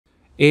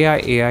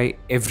AI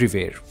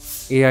everywhere.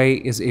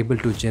 AI is able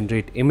to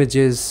generate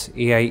images,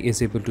 AI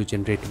is able to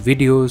generate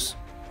videos,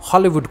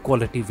 Hollywood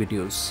quality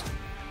videos.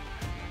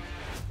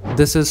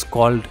 This is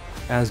called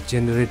as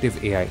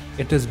generative AI.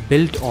 It is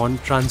built on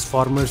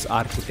transformers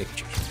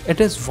architecture. It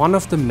is one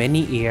of the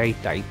many AI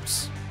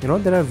types. There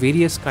are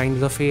various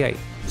kinds of AI: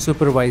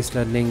 supervised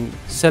learning,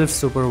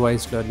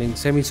 self-supervised learning,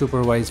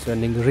 semi-supervised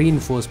learning,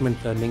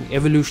 reinforcement learning,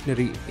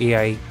 evolutionary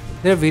AI.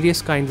 There are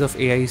various kinds of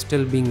AI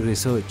still being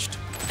researched.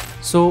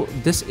 So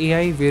this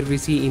AI where we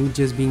see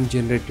images being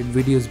generated,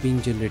 videos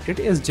being generated,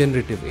 is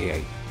generative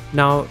AI.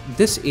 Now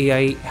this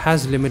AI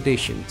has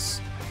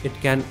limitations. It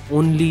can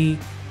only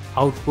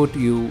output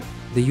you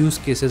the use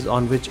cases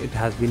on which it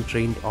has been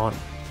trained on.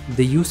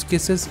 The use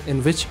cases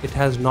in which it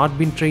has not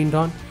been trained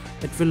on,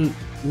 it will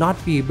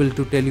not be able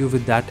to tell you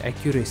with that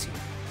accuracy.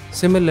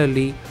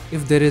 Similarly,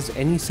 if there is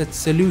any such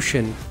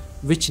solution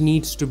which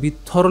needs to be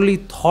thoroughly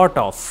thought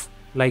of,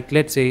 like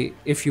let's say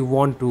if you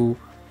want to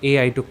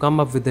AI to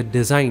come up with a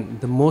design,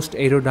 the most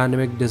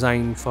aerodynamic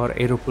design for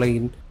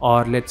aeroplane,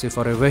 or let's say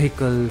for a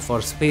vehicle,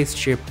 for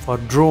spaceship, for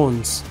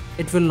drones,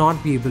 it will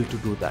not be able to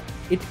do that.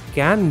 It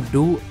can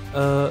do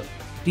a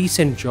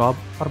decent job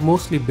or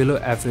mostly below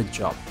average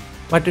job,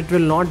 but it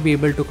will not be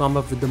able to come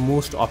up with the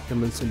most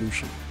optimal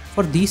solution.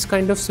 For these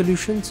kind of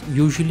solutions,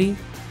 usually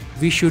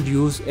we should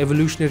use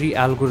evolutionary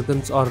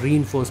algorithms or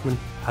reinforcement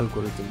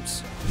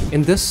algorithms.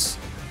 In this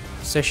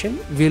session,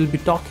 we'll be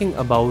talking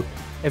about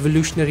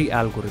evolutionary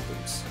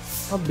algorithms.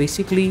 Now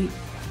basically,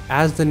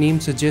 as the name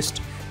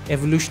suggests,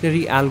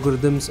 evolutionary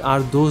algorithms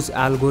are those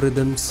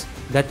algorithms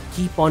that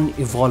keep on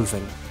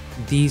evolving.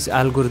 These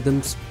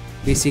algorithms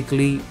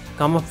basically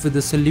come up with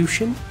a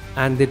solution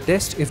and they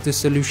test if the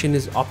solution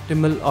is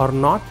optimal or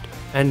not,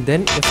 and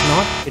then if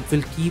not, it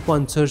will keep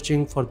on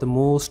searching for the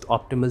most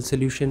optimal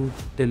solution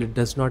till it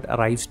does not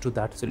arrive to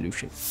that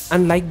solution.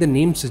 And like the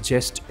name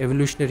suggests,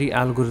 evolutionary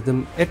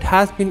algorithm, it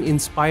has been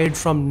inspired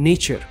from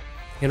nature.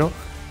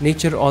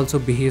 Nature also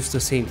behaves the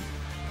same.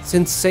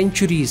 Since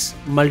centuries,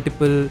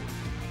 multiple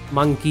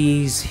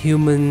monkeys,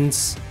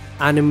 humans,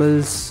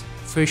 animals,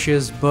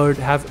 fishes, birds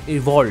have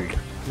evolved.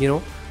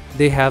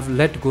 They have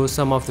let go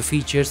some of the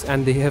features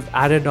and they have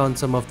added on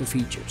some of the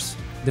features.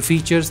 The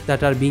features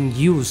that are being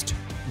used,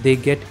 they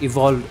get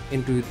evolved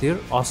into their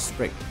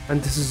offspring,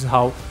 and this is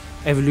how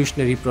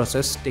evolutionary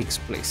process takes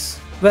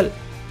place. Well,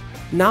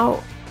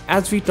 now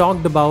as we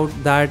talked about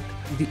that,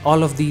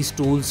 all of these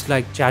tools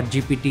like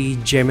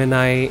ChatGPT,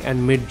 Gemini and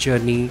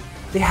Midjourney,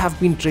 they have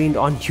been trained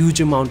on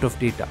huge amount of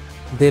data.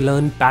 They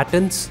learn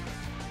patterns,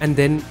 and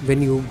then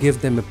when you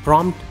give them a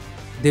prompt,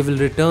 they will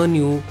return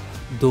you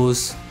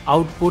those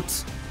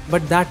outputs,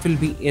 but that will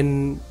be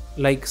in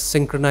like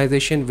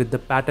synchronization with the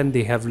pattern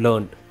they have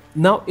learned.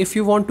 Now if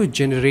you want to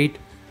generate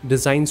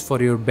designs for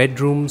your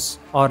bedrooms,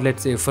 or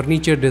let's say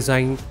furniture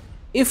design,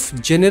 if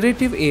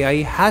generative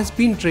AI has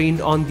been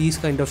trained on these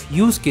kind of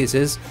use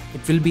cases,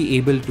 it will be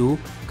able to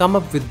come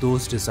up with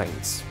those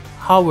designs.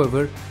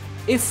 However,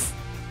 if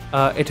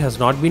it has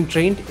not been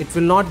trained, it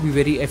will not be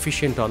very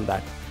efficient on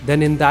that.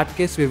 Then in that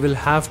case, we will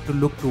have to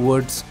look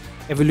towards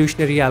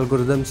evolutionary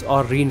algorithms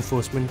or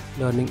reinforcement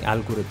learning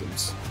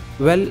algorithms.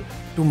 Well,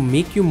 to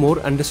make you more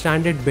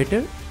understand it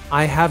better,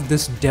 I have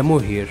this demo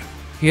here.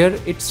 Here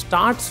it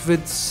starts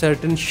with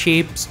certain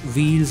shapes,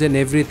 wheels and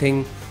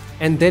everything,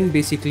 and then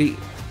basically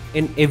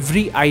in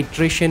every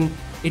iteration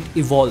it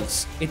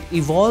evolves. It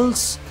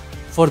evolves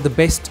for the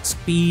best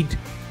speed,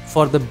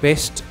 for the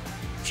best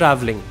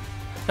traveling.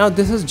 Now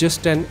this is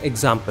just an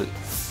example.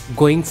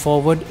 Going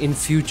forward in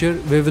future,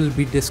 we will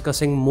be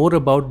discussing more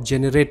about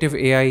generative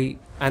AI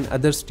and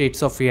other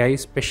states of AI,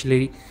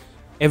 especially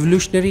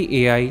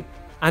evolutionary AI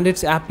and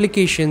its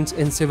applications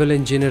in civil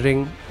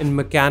engineering, in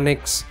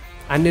mechanics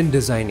and in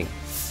designing.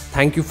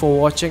 Thank you for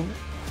watching,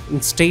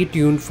 and stay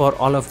tuned for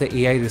all of the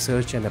AI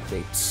research and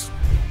updates.